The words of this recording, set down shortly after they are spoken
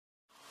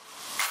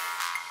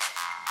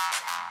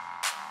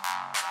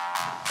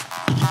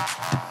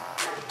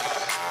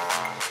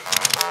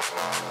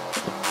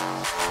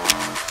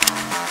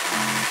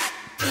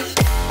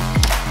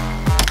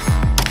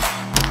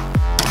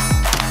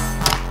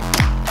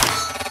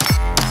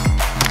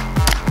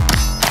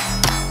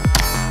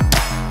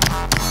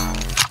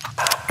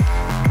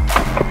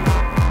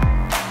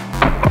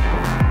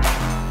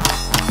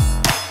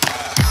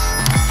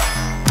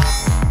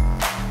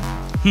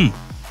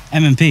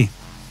M&P.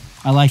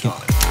 I like it.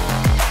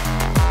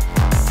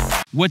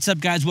 What's up,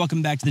 guys?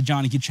 Welcome back to the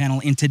Johnny Q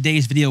channel. In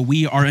today's video,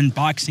 we are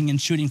unboxing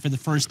and shooting for the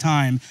first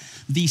time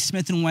the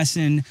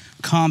Smith&Wesson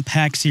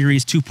Compact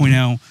Series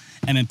 2.0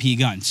 M&P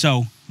gun.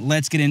 So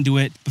let's get into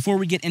it. Before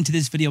we get into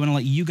this video, I want to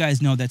let you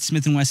guys know that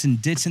Smith&Wesson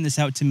did send this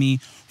out to me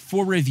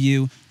for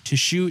review to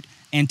shoot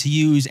and to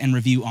use and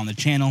review on the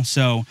channel.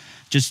 So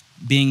just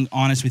being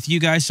honest with you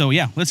guys. So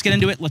yeah, let's get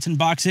into it. Let's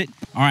unbox it.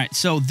 All right,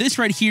 so this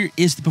right here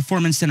is the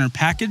Performance Center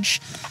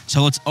package.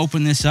 So let's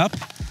open this up.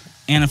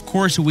 And of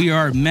course, we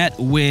are met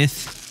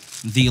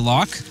with the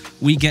lock.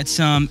 We get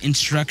some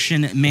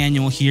instruction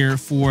manual here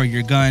for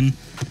your gun,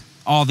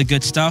 all the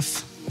good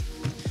stuff.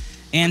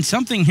 And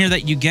something here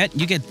that you get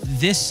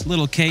this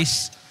little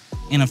case.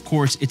 And of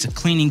course, it's a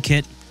cleaning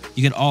kit.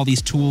 You get all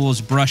these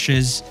tools,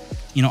 brushes,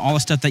 you know, all the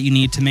stuff that you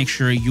need to make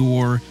sure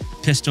your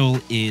pistol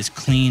is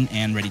clean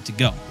and ready to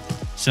go.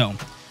 So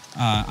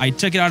I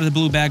took it out of the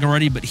blue bag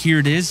already, but here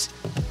it is.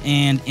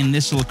 And in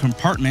this little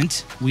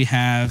compartment, we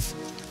have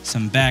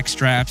some back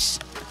straps,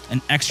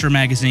 an extra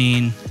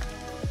magazine,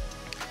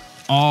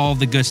 all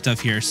the good stuff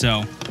here.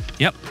 So,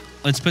 yep,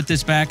 let's put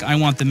this back. I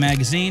want the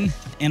magazine.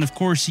 And of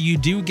course, you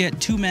do get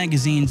two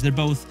magazines. They're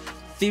both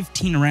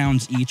 15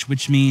 rounds each,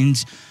 which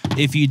means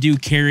if you do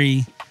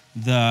carry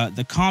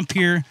the comp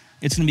here,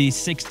 it's going to be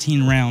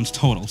 16 rounds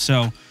total.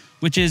 So,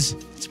 which is,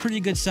 it's a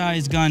pretty good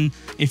sized gun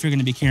if you're going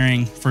to be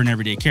carrying for an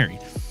everyday carry.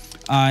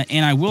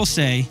 And I will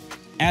say,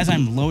 as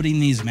I'm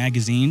loading these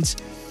magazines,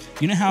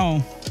 you know how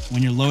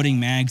when you're loading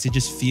mags, it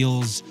just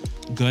feels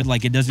good?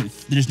 Like it doesn't,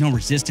 there's no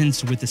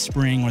resistance with the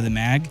spring or the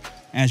mag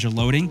as you're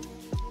loading.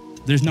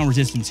 There's no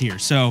resistance here.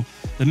 So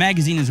the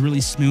magazine is really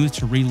smooth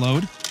to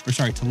reload, or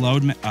sorry, to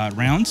load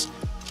rounds,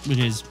 which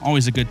is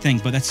always a good thing.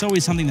 But that's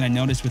always something that I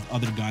noticed with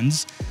other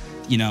guns.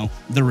 You know,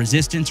 the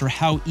resistance or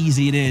how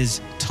easy it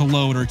is to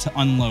load or to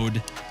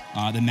unload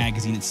the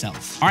magazine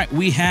itself. All right,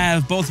 we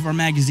have both of our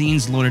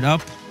magazines loaded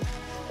up.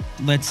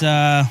 Let's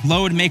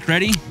load, make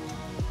ready,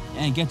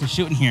 and get to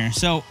shooting here.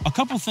 So a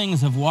couple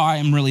things of why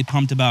I'm really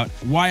pumped about,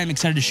 why I'm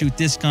excited to shoot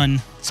this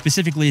gun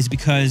specifically is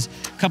because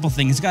a couple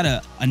things. It's got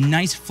a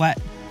nice flat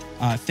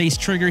face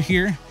trigger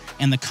here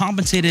and the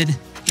compensated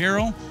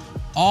barrel,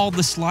 all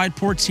the slide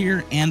ports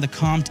here and the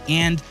comped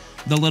and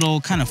the little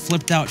kind of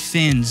flipped out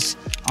fins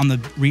on the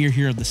rear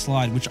here of the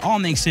slide, which all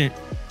makes it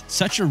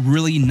such a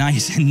really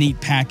nice and neat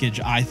package,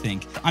 I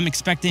think. I'm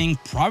expecting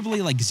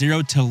probably like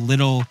zero to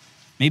little,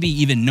 maybe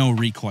even no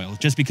recoil,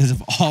 just because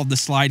of all the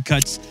slide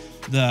cuts,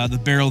 the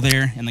barrel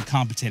there, and the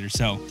compensator.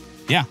 So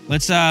yeah,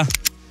 let's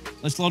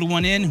load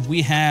one in.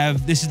 We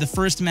have, this is the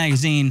first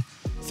magazine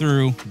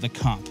through the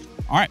comp.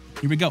 All right,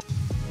 here we go.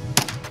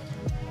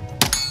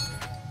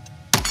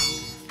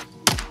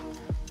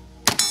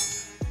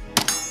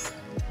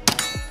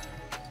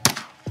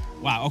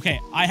 Wow, okay,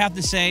 I have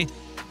to say,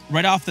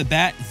 right off the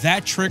bat,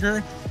 that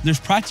trigger, there's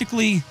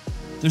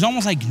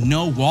almost like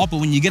no wall, but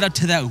when you get up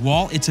to that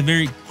wall, it's a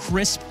very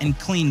crisp and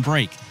clean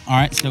break. All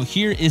right, so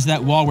here is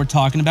that wall we're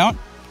talking about.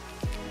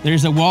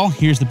 There's a wall,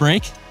 here's the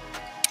break.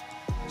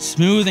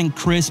 Smooth and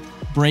crisp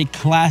break,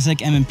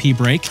 classic M&P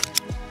break.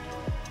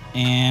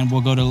 And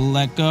we'll go to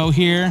let go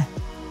here.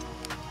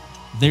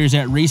 There's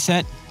that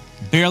reset,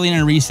 barely in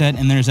a reset,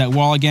 and there's that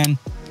wall again.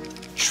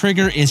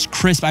 Trigger is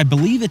crisp. I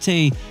believe it's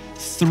a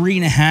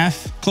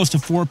 3.5, close to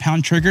 4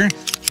 pound trigger,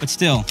 but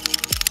still.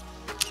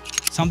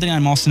 Something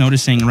I'm also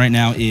noticing right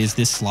now is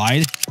this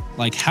slide.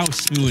 Like how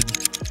smooth,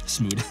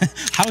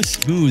 how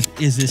smooth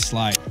is this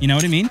slide? You know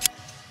what I mean?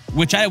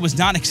 Which I was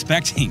not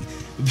expecting.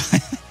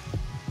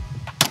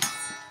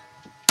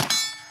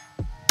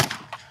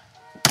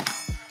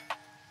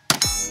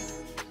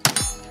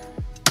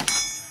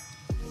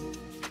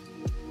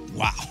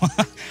 Wow.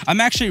 I'm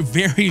actually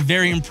very,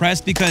 very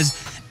impressed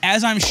because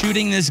as I'm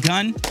shooting this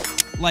gun,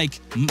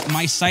 like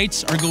my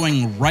sights are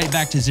going right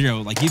back to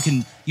zero. Like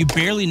you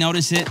barely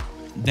notice it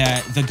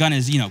that the gun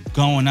is, you know,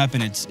 going up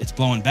and it's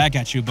blowing back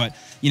at you. But,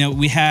 you know,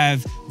 we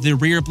have the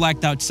rear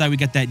blacked out sight. We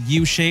got that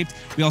U shaped.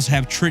 We also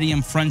have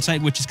tritium front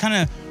sight, which is kind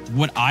of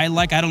what I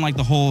like. I don't like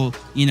the whole,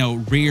 you know,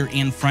 rear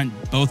and front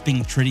both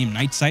being tritium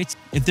night sights.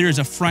 If there is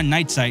a front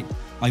night sight,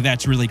 like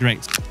that's really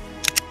great.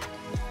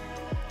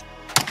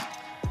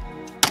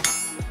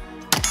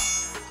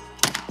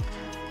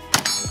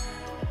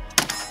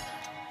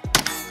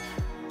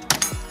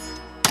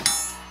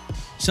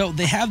 So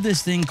they have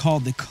this thing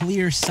called the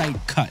clear sight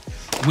cut,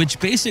 which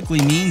basically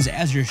means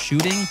as you're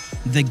shooting,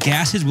 the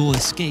gases will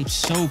escape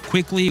so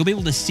quickly. You'll be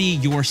able to see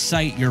your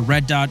sight, your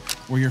red dot,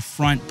 or your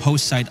front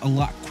post sight a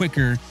lot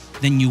quicker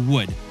than you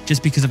would,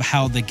 just because of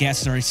how the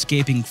gases are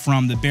escaping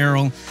from the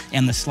barrel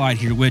and the slide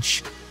here,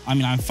 which, I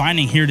mean, I'm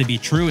finding here to be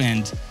true,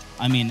 and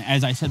I mean,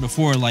 as I said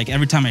before, like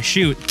every time I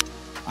shoot,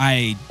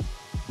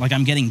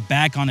 I'm getting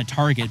back on a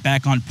target,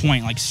 back on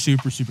point, like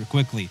super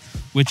quickly,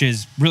 which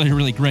is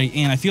really great.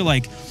 And I feel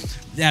like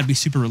that'd be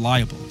super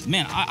reliable.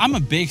 Man, I'm a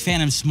big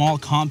fan of small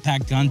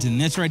compact guns,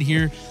 and this right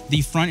here,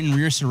 the front and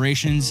rear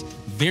serrations,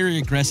 very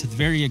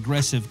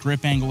aggressive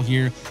grip angle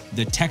here.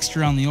 The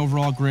texture on the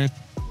overall grip,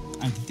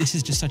 this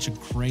is just such a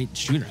great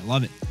shooter. I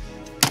love it.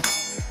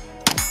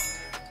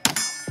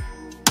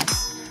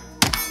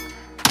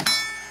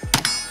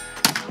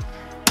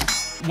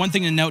 One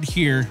thing to note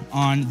here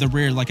on the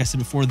rear, like I said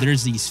before,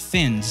 there's these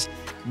fins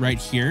right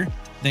here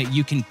that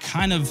you can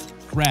kind of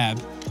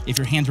grab if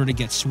your hands were to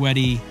get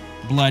sweaty,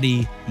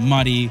 bloody,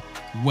 muddy,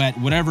 wet,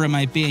 whatever it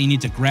might be. You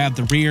need to grab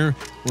the rear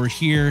or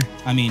here.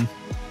 I mean,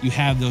 you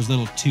have those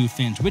little 2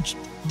 fins, which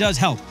does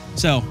help.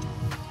 So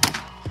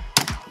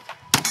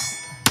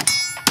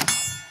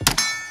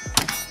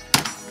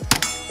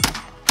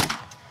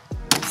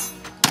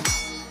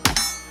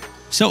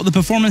the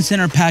Performance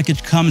Center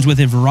package comes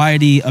with a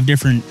variety of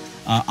different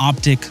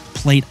optic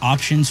plate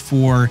options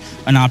for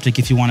an optic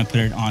if you want to put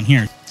it on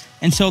here.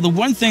 And so the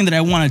one thing that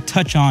I want to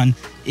touch on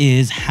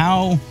is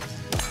how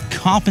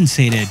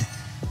compensated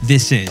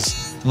this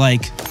is.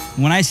 Like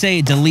when I say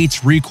it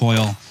deletes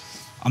recoil,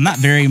 I'm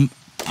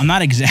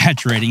not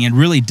exaggerating. It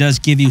really does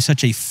give you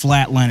such a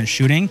flat line of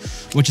shooting,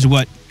 which is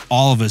what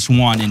all of us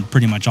want in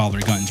pretty much all of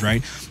our guns,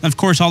 right? Of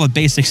course, all the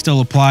basics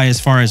still apply as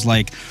far as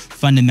like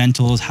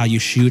fundamentals, how you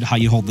shoot, how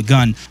you hold the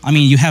gun. I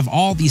mean, you have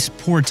all these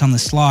ports on the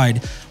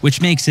slide, which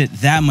makes it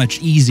that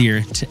much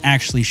easier to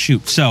actually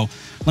shoot. So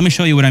let me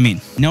show you what I mean.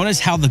 Notice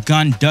how the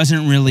gun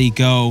doesn't really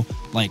go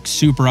like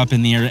super up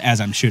in the air as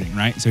I'm shooting,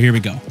 right? So here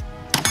we go.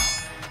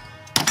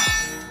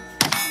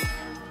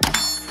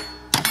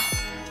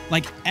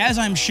 Like as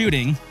I'm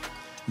shooting,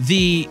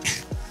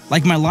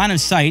 like my line of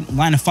sight,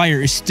 line of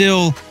fire is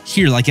still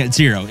here, like at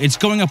 0. It's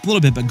going up a little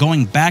bit, but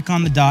going back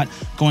on the dot,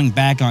 going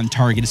back on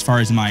target as far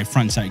as my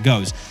front sight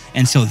goes.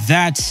 And so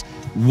that's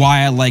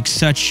why I like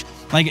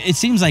it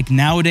seems like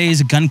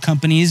nowadays gun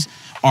companies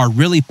are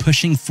really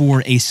pushing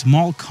for a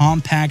small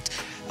compact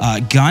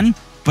gun,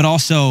 but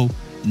also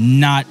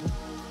not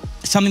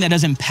something that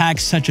doesn't pack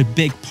such a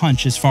big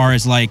punch as far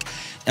as like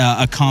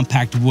a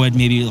compact would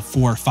maybe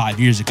 4 or 5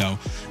 years ago.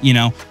 You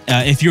know,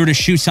 if you were to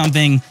shoot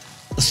something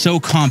so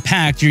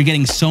compact, you're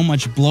getting so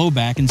much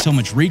blowback and so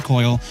much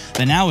recoil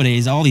that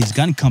nowadays all these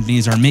gun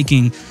companies are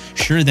making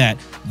sure that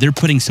they're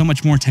putting so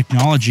much more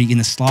technology in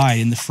the slide,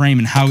 in the frame,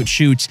 and how it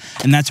shoots.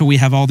 And that's why we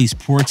have all these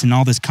ports and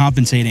all this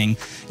compensating,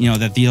 you know,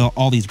 that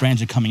all these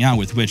brands are coming out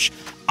with, which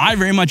I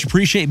very much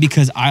appreciate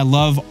because I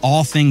love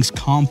all things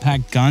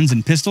compact guns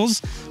and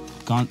pistols.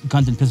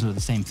 Guns and pistols are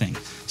the same thing.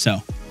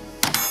 So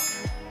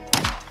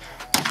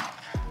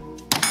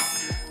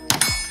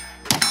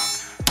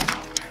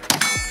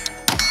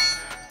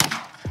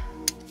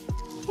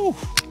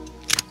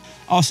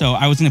also,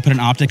 I was going to put an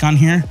optic on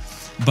here,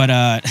 but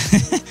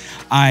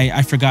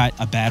I forgot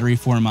a battery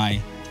for my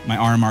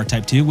RMR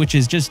Type 2, which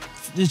is just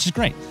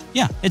great.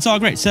 Yeah, it's all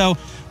great. So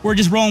we're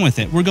just rolling with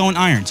it. We're going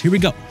irons. Here we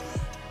go.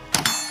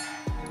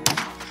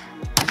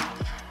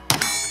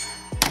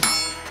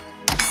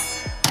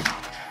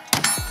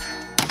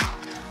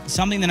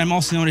 Something that I'm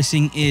also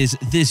noticing is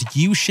this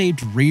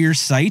U-shaped rear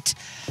sight.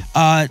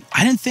 I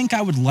didn't think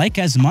I would like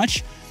as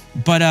much,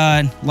 but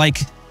like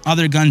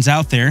other guns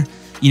out there,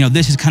 you know,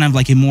 this is kind of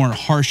like a more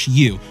harsh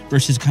U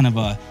versus kind of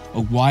a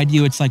wide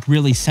U. It's like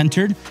really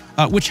centered,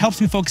 which helps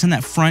me focus on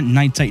that front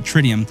night sight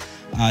tritium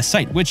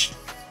sight, which,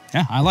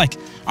 yeah, I like.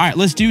 All right,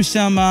 let's do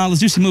some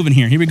moving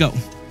here. Here we go.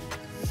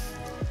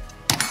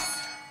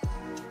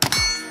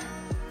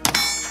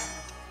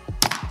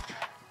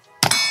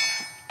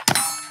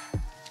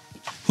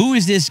 Who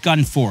is this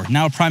gun for?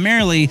 Now,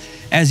 primarily,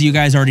 as you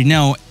guys already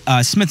know,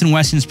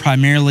 Smith&Wesson is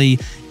primarily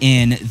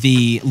in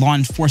the law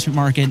enforcement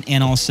market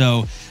and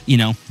also, you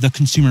know, the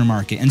consumer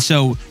market. And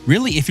so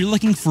really, if you're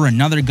looking for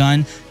another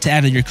gun to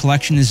add to your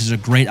collection, this is a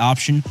great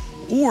option.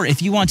 Or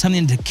if you want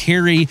something to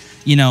carry,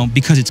 you know,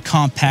 because it's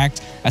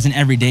compact as an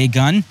everyday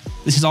gun,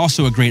 this is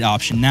also a great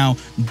option. Now,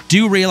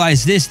 do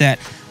realize this, that,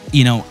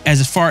 you know,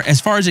 as far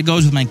as it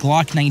goes with my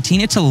Glock 19,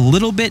 it's a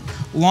little bit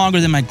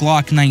longer than my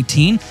Glock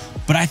 19,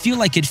 but I feel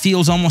like it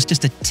feels almost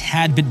just a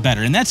tad bit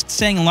better. And that's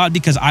saying a lot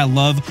because I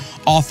love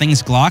all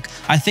things Glock.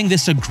 I think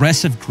this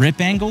aggressive grip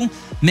angle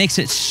makes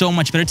it so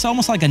much better. It's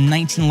almost like a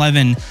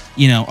 1911,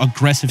 you know,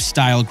 aggressive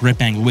style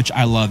grip angle, which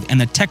I love. And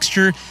the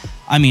texture,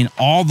 I mean,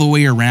 all the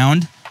way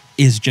around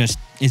is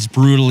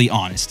brutally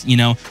honest. You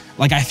know,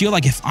 like I feel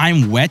like if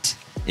I'm wet,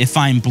 if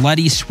I'm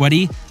bloody,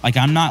 sweaty, like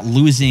I'm not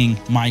losing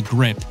my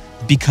grip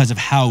because of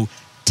how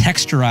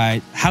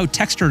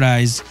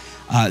texturized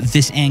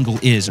this angle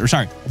is, or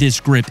sorry,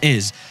 this grip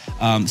is.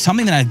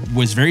 Something that I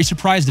was very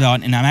surprised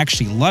about and I'm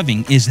actually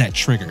loving is that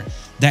trigger.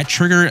 That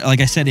trigger,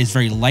 like I said, is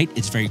very light,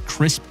 it's very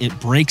crisp, it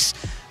breaks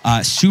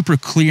super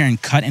clear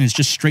and cut, and it's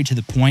just straight to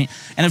the point.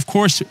 And of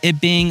course,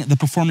 it being the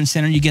Performance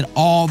Center, you get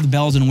all the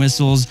bells and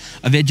whistles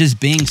of it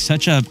just being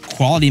such a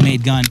quality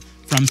made gun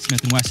from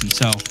Smith&Wesson.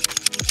 So,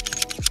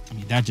 I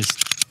mean, that just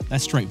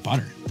That's straight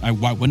butter.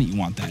 Why wouldn't you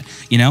want that?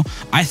 You know,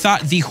 I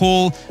thought the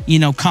whole, you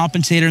know,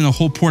 compensator and the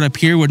whole port up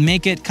here would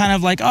make it kind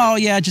of like, oh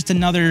yeah, just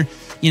another,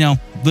 you know,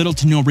 little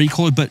to no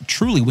recoil. But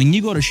truly, when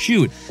you go to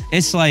shoot,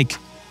 it's like,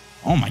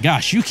 oh my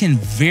gosh, you can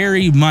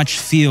very much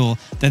feel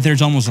that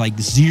there's almost like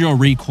zero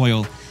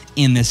recoil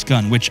in this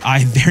gun, which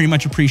I very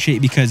much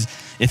appreciate, because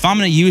if I'm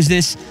going to use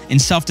this in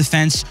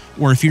self-defense,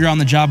 or if you're on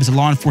the job as a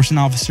law enforcement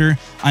officer,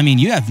 I mean,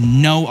 you have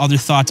no other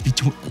thoughts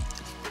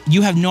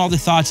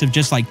of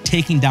just like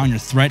taking down your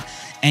threat,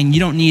 and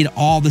you don't need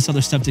all this other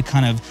stuff to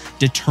kind of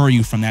deter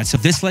you from that. So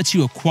this lets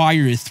you acquire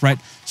your threat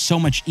so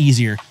much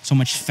easier, so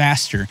much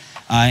faster,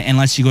 and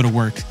lets you go to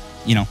work,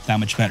 you know, that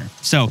much better.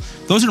 So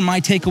those are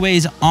my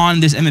takeaways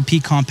on this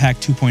M&P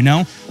Compact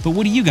 2.0. But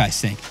what do you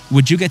guys think?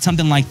 Would you get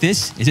something like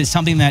this? Is it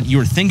something that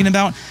you're thinking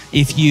about?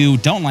 If you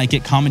don't like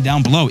it, comment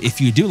down below. If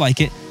you do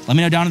like it, let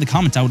me know down in the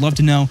comments. I would love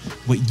to know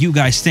what you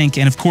guys think.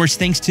 And of course,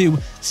 thanks to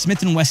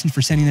Smith&Wesson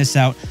for sending this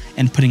out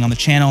and putting on the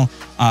channel.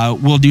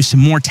 We'll do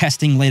some more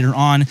testing later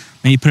on.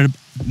 Maybe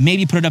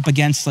put it up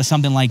against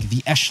something like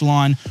the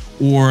Echelon,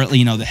 or,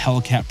 you know, the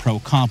Hellcat Pro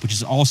Comp, which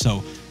is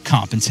also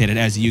compensated,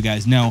 as you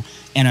guys know,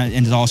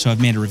 and also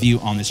I've made a review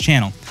on this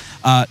channel.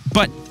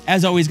 But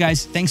as always,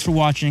 guys, thanks for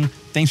watching,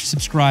 thanks for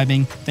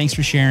subscribing, thanks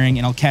for sharing,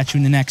 and I'll catch you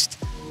in the next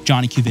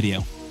Johnny Q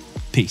video.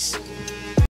 Peace.